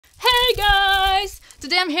Hey guys!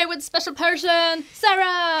 Today I'm here with a special person,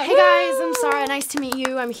 Sarah! Hey guys, I'm Sarah. Nice to meet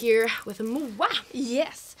you. I'm here with Moa.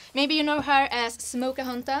 Yes. Maybe you know her as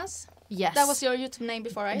Smoukahontas? Yes. That was your YouTube name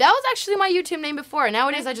before, right? That was actually my YouTube name before.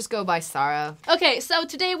 Nowadays I just go by Sarah. Okay, so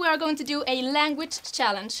today we are going to do a language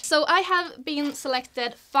challenge. So I have been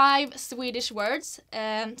selected 5 Swedish words,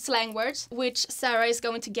 slang words, which Sarah is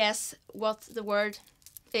going to guess what the word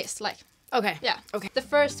is like. Okay. Yeah. Okay. The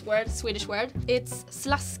first word, Swedish word, it's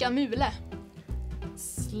slaskamule.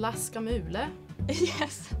 Slaskamule?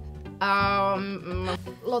 Yes.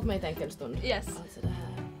 Låt mig tänka en stund. Yes. Alltså det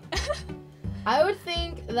här. I would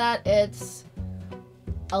think that it's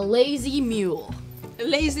a lazy mule. A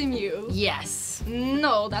lazy mule. Yes.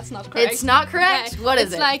 No, that's not correct. It's not correct? Yeah. What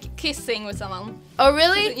is it? It's like kissing with someone. Oh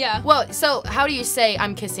really? Yeah. Well, so how do you say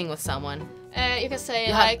I'm kissing with someone? You can say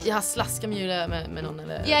Jag har slaskamule med någon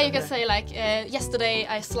eller? Yeah, you can say like, yesterday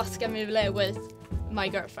I slaskamule with my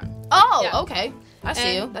girlfriend. Oh, Yeah. okay. I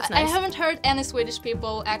see you. That's nice. I haven't heard any Swedish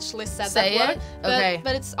people actually say it? that word, Okay.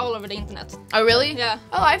 but it's all over the internet. Oh, really? Yeah.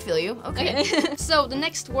 Oh, I feel you. Okay. So the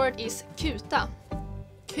next word is kuta.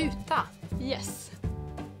 Kuta. Yes.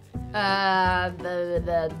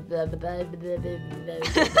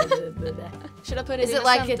 Should I put it Is in it a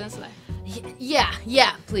like sentence?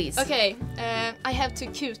 Yeah, please. Okay, I have to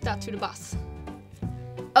kuta to the bus.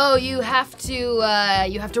 Oh, you have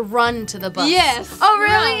to run to the bus. Yes. Oh,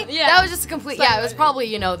 really? Run, yeah. That was just a complete. So- Yeah, it was probably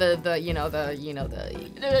the.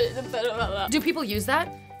 Do people use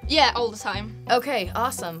that? Yeah, all the time. Okay,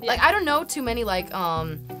 awesome. Yeah. Like I don't know too many like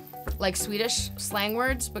Swedish slang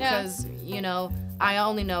words because I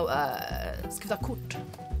only know skriva kort.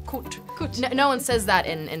 Kort. Kort. No one says that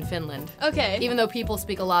in Finland. Okay. Even though people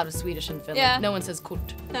speak a lot of Swedish in Finland, Yeah. no one says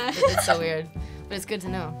kort. It's so weird, but it's good to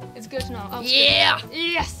know. It's good to know. Oh, Yeah.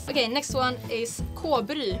 Yes. Okay, next one is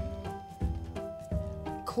kåbry.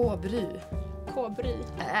 Kåbry. Kåbry.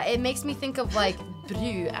 It makes me think of like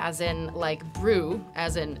brew as in like brew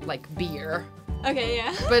as in like beer, Okay,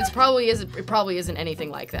 yeah. but it probably isn't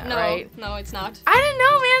anything like that, No, right? no, it's not. I don't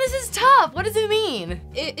know, man. This is tough. What does it mean?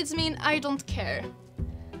 It's mean I don't care.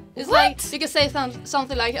 It's What? like you can say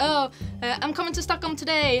something like, "Oh, I'm coming to Stockholm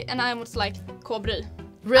today," and I'm just like kåbry.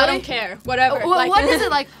 Really? I don't care. Whatever. Well, like, what is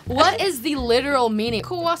it like? What is the literal meaning?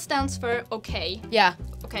 K stands for okay. Yeah.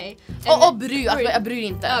 Okay. Och bry, alltså jag bryr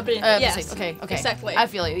inte. Bryr inte, yes. Precis, okay. Exactly. I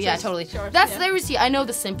feel you, yeah, So totally. short, That's, yeah. there we see, I know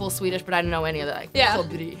the simple Swedish, but I don't know any of the like, Yeah.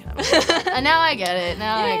 kåbry. And now I get it,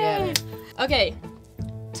 I get it. Okay.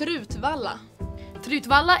 Trutvalla.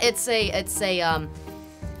 Trutvalla, it's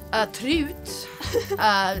a trut.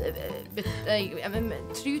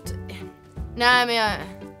 Trut. Nej men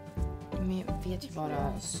jag vet ju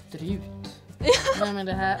bara strut. Nej men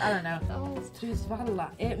det här, I don't know. Trutvalla.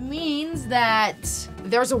 It means that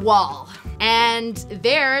there's a wall and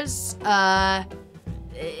there's a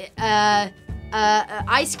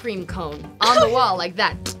ice cream cone on the wall like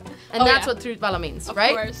that. And that's what Trutvalla means, Of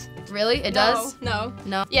right? course. Really? It does? No.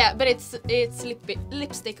 No. Yeah, but it's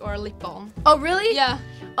lipstick or lip balm. Oh, really? Yeah.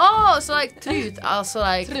 Oh, so like trut, also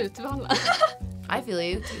like Trutvalla. I feel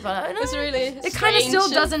you. It's really It kind of still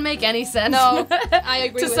doesn't make any sense. No, I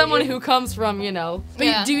agree to with someone you. who comes from, But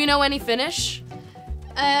Yeah. do you know any Finnish?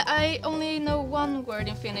 I only know one word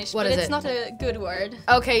in Finnish, What but is it's it? not a good word.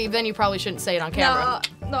 Okay, then you probably shouldn't say it on camera.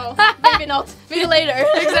 No, maybe not. Maybe later.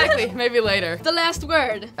 Exactly, maybe later. The last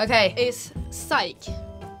word Okay. is psych.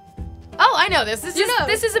 Oh, I know this. You know.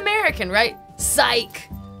 This is American, right? Psych.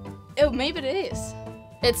 Oh, maybe it is.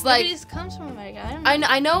 It's Maybe like it comes from America. I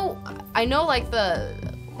don't know. I know like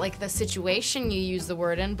the situation you use the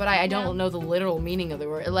word in, but I don't know the literal meaning of the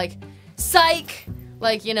word. Like psych,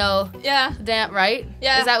 like Yeah. damn, right?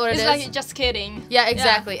 Yeah. Is that what it is? It's like just kidding. Yeah,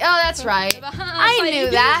 exactly. Oh, that's right. I Psych. knew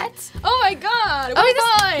that. Oh my god. Oh,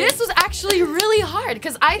 What this was actually really hard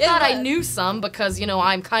because I thought I was. knew some because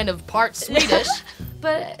I'm kind of part Swedish,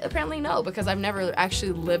 but apparently no because I've never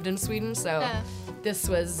actually lived in Sweden. So Yeah. this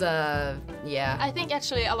was yeah. I think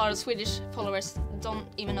actually a lot of Swedish followers don't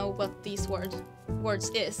even know what these words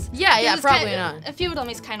is. Yeah, This is probably not. A few of them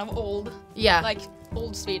is kind of old. Yeah, Like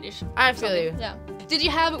old Swedish. I feel you. Yeah. Did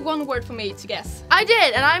you have one word for me to guess? I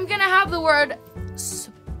did, and I'm gonna have the word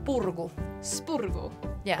spurgo. Spurgo.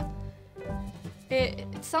 Yeah.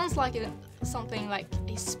 It sounds like something like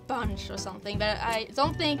a sponge or something, but I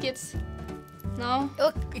don't think it's. No.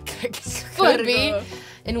 Could be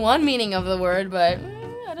in one meaning of the word, but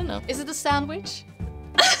I don't know. Is it a sandwich?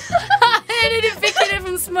 Är det fick det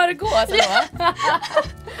från smörgås eller vad?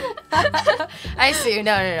 I see.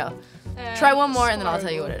 No. Try one more and then I'll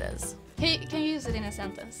tell you what it is. Can you use it in a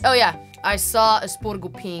sentence? Oh yeah, I saw a sporgo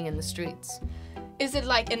peeing in the streets. Is it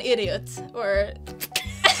like an idiot or?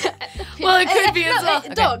 it could be as well.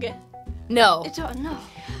 A dog. No. A dog, no.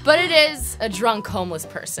 But it is a drunk homeless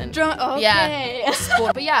person. Okay. Yeah.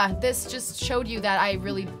 But yeah, this just showed you that I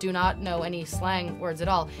really do not know any slang words at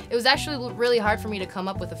all. It was actually really hard for me to come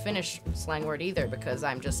up with a Finnish slang word either because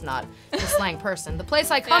I'm just not a slang person. The place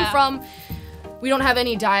I come from, we don't have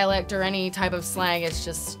any dialect or any type of slang. It's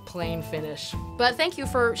just plain Finnish. But thank you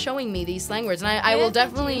for showing me these slang words, and I will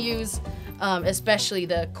definitely use, especially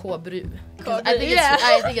the kobru.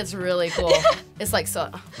 I think it's really cool. It's like so.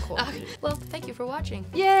 Well, thank you for watching.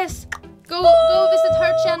 Yes. Go visit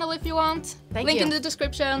her channel if you want. Thank Link you. in the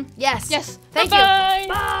description. Yes. Yes. Thank Bye-bye. you.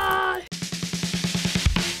 Bye.